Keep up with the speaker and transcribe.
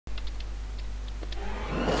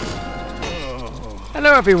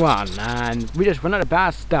Hello everyone, and we just went at a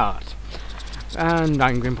bad start. And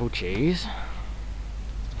I'm GrimpaulCheese.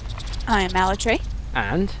 I am Malatray.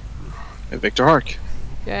 And Victor Hark.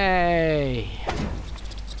 yay!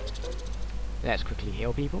 Let's quickly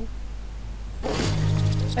heal people.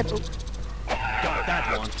 Got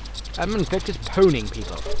that one. Edmund Victor's poning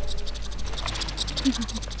people.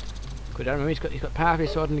 Good, I don't know, he's got the powerful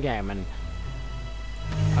sword in the game, and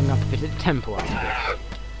I'm going to have to visit the temple after this.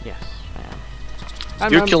 Yes, I am.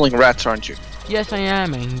 You're killing rats, aren't you? Yes, I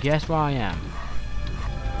am, and guess where I am?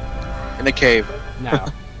 In a cave. No,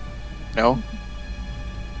 No?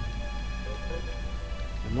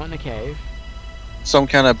 I'm not in a cave. Some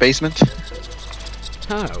kind of basement?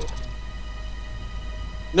 No,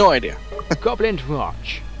 No idea.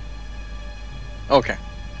 Goblinwatch. Okay.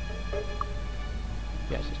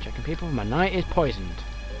 Yes, it's checking people. My knight is poisoned.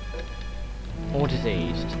 Or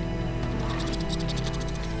diseased.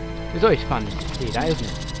 It's always fun to see that, isn't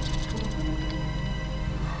it?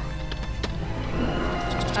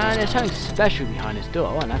 And there's something special behind this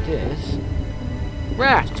door, and that is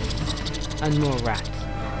rats! And more rats.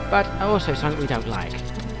 But also something we don't like.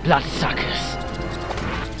 Bloodsuckers!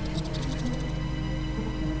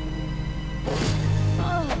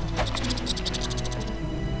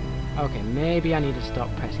 Okay, maybe I need to stop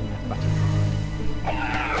pressing that button.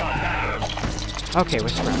 Okay, we're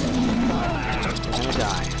surrounded. We're gonna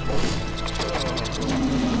die.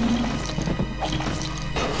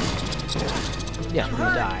 Yes, we're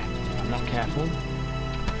gonna die. If I'm not careful.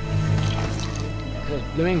 There's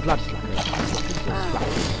blooming bloodsuckers.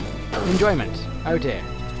 Enjoyment. Oh dear.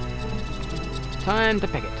 Time to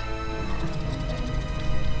pick it.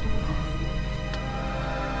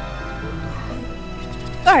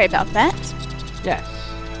 Sorry about that. Yes.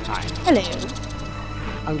 Hi. Hello.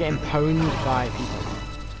 I'm getting pwned by people.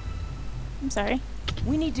 I'm sorry.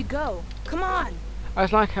 We need to go. Come on. I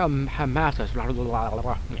was like her mouth goes blah, blah, blah, blah,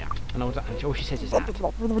 blah. Yeah. And all she says is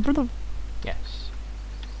that. Yes.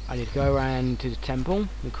 I need to go around to the temple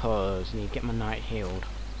because I need to get my knight healed.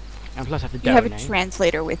 And plus I have to You have donate. a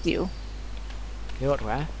translator with you. Healed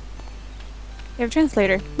where? You have a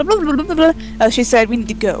translator. Oh, she said we need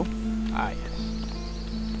to go. Ah,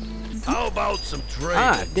 yes. How about some trading?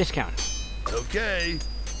 Ah, discount. Okay.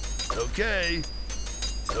 Okay.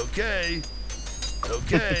 Okay.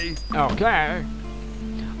 Okay. Okay.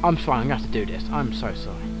 I'm sorry, I'm gonna have to do this. I'm so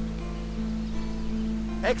sorry.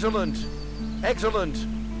 Excellent. Excellent.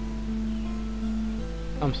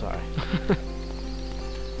 I'm sorry.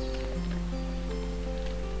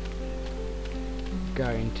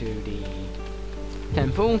 Going to the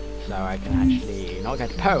temple so I can actually not get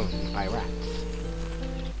pwned by rats.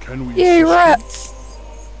 Can we Yay, rats!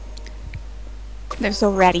 They're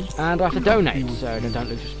so ratty. And I have to donate so they don't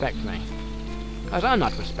lose respect for me. Because I'm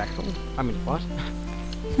not respectful. I mean, what?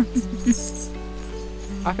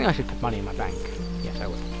 I think I should put money in my bank. Yes, I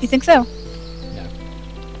will. You think so? No.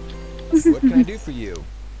 What can I do for you?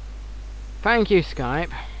 Thank you,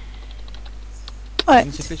 Skype. What?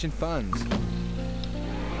 Insufficient funds.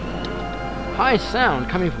 High sound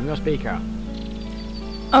coming from your speaker.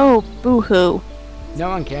 Oh, boo-hoo. No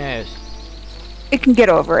one cares. It can get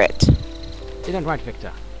over it. Isn't right,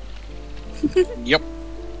 Victor? Yep.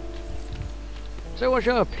 So what's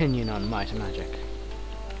your opinion on Might and Magic?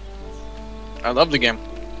 I love the game.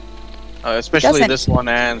 Especially Doesn't. this one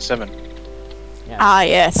and 7. Yes. Ah,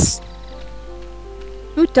 yes.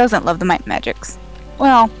 Who doesn't love the Might Magics?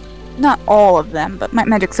 Well, not all of them, but Might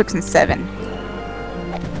Magic 6 and 7.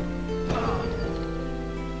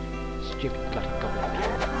 Stupid bloody goblin.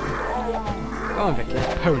 Go on, Victor,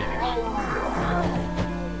 let's pwn him.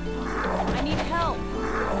 I need help.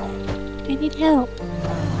 I need help.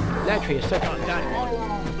 Electric is so Got that one.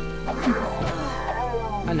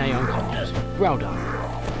 And now you're unconscious. Well done.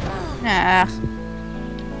 Ah,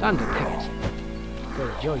 Time to pick it.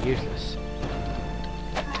 Because you're useless.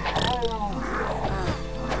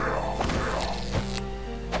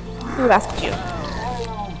 who asked you?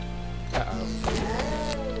 Uh-oh.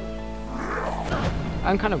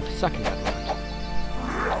 I'm kind of sucking at that.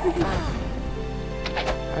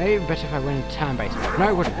 Maybe better if I went in town-based mode. No,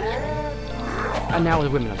 it wouldn't actually. And now the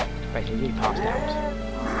women are basically passed out.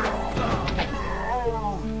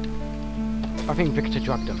 I think Victor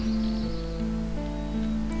drugged them.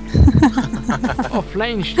 Or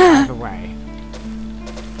flames drive away.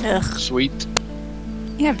 Ugh. Sweet.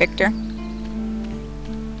 Yeah, Victor.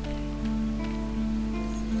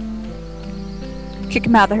 Kick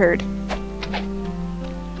him out of the herd.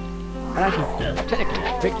 And actually, technically,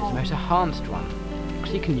 Victor's the most enhanced one.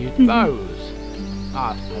 Because he can use bows.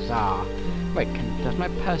 Ah, huzzah. Wait, does my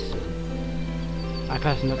person... My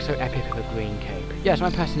person looks so epic with a green cape. Yes, my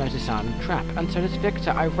person knows the silent trap, and so does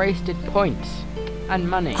Victor. I wasted points and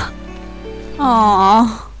money.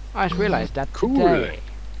 Aww. I just realised that Cool. today,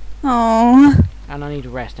 Oh. and I need to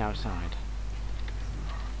rest outside.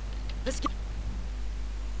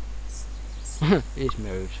 He's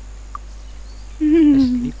moved.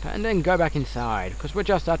 Sleep and then go back inside, because we're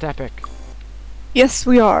just that epic. Yes,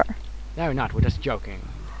 we are. No, we're not. We're just joking.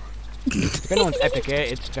 If anyone's epic here,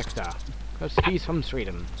 it's Victor, because he's from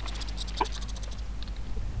Sweden.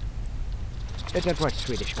 It's that white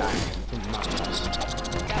Swedish guy from Mars.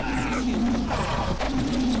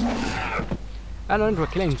 And we're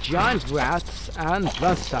killing giant rats and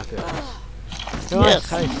bloodsuckers. Yes.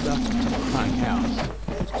 Say stuff like chaos.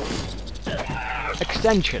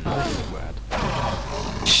 Extension, that's the word.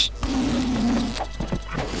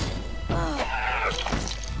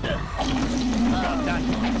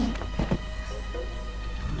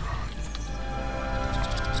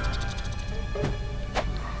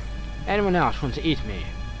 Anyone else want to eat me?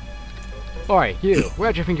 Oi, you,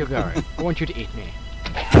 where do you think you're going? I want you to eat me.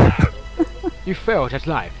 You failed at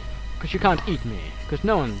life, because you can't eat me, because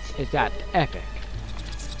no one is that epic.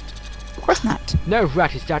 Of course not. No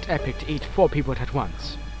rat is that epic to eat 4 people at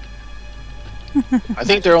once. I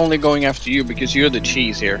think they're only going after you because you're the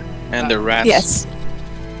cheese here, and the rats. Yes.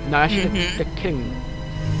 No, actually, they're killing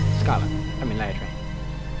Scarlet. I mean, Laetry.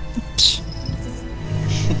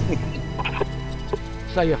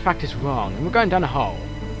 So your fact is wrong, and we're going down a hole.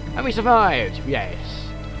 And we survived, yes.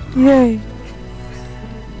 Yay.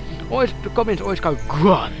 Always, the goblins always go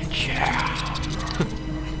grunge.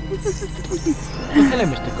 Oh, hello,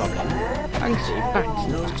 Mr. Goblin. I can see facts.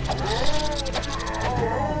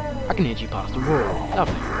 I can hear you past the wall.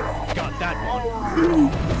 Lovely. Got that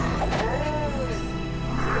one.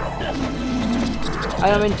 I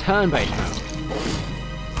am in turn-based mode.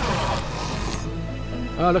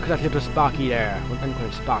 Oh, look at that little Sparky there. We're going to call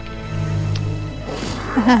it Sparky.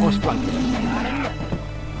 Or Splunky.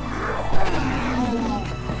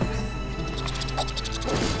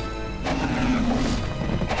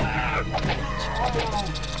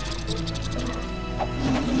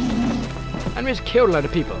 And we just killed a load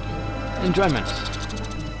of people. Enjoyment.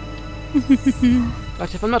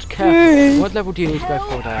 But if I'm not careful, what level do you need to go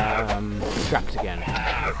for the traps again?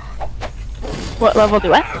 What level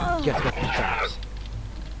do I? You have to go for the traps.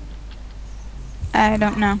 I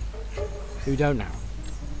don't know. You don't know.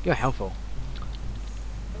 You're helpful.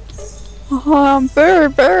 Oh, I'm very,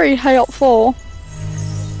 very helpful.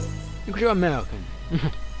 Because you're American.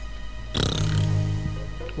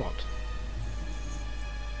 What?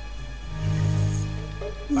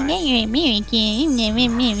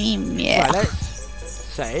 Yeah. Right, let's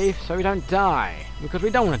save so we don't die. Because we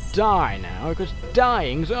don't want to die now. Because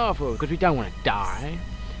dying's awful. Because we don't want to die.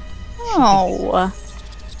 Oh.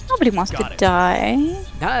 Nobody wants Got to it. die.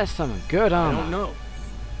 That is some good I armor. don't know.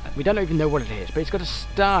 We don't even know what it is, but it's got a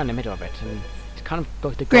star in the middle of it, and it's kind of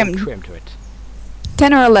got the Grim. gold trim to it.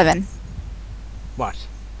 10 or 11? What?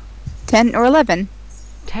 10 or 11?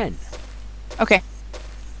 10. Okay.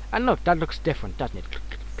 And look, that looks different, doesn't it?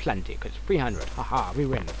 Plenty, because 300. Haha, we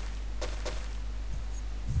win.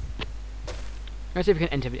 Let's see if we can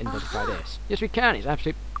enter it in by this. Yes, we can. It's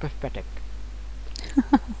absolutely pathetic.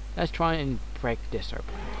 Let's try and break this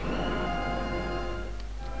open.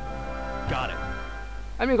 Got it.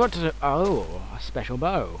 And we got to the... Oh, a special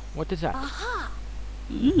bow. What is that?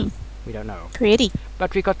 Mm, We don't know. pretty.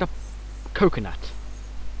 But we got the coconut.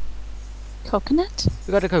 Coconut?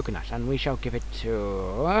 We got a coconut, and we shall give it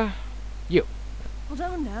to... you. I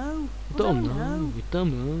don't know. I Don't know. We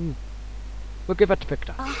don't know. We'll give it to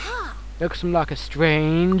Victor. Looks like a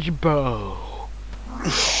strange bow.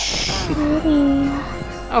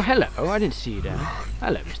 Oh, hello. I didn't see you there.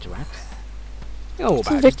 Hello, Mr. Rat. You're all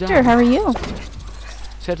about to Victor, die. how are you?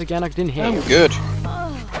 Say it again, I didn't hear I'm you. good.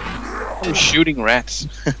 I'm shooting rats.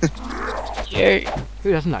 Yay.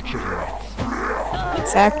 Who doesn't like shooting rats?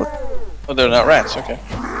 Exactly. Oh, they're not rats. Okay.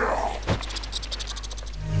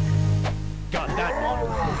 Got that one.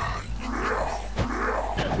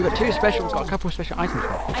 We've got we've got a couple of special items for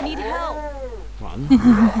I need help. one.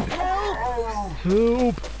 Help.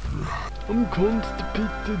 Help! I'm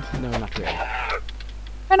constipated. No, not really.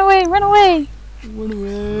 Run away, run away! Run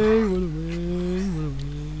away, run away, run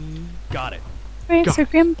away. Got it. Racer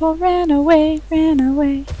Grimple ran away, ran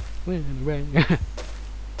away. Run away.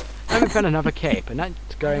 And we found another cape, and that's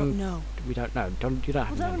I going... don't know. We don't know. You don't I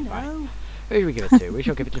have to don't identify. know. Who should we give it to? We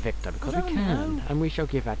shall give it to Victor, because we don't can. know. And we shall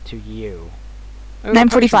give that to you. Oh,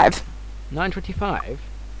 9:45. 9:25?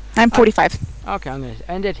 9:45. Okay, I'm going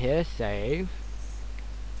to end it here. Save.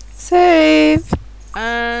 Save.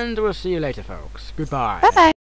 And we'll see you later, folks. Goodbye. Bye bye.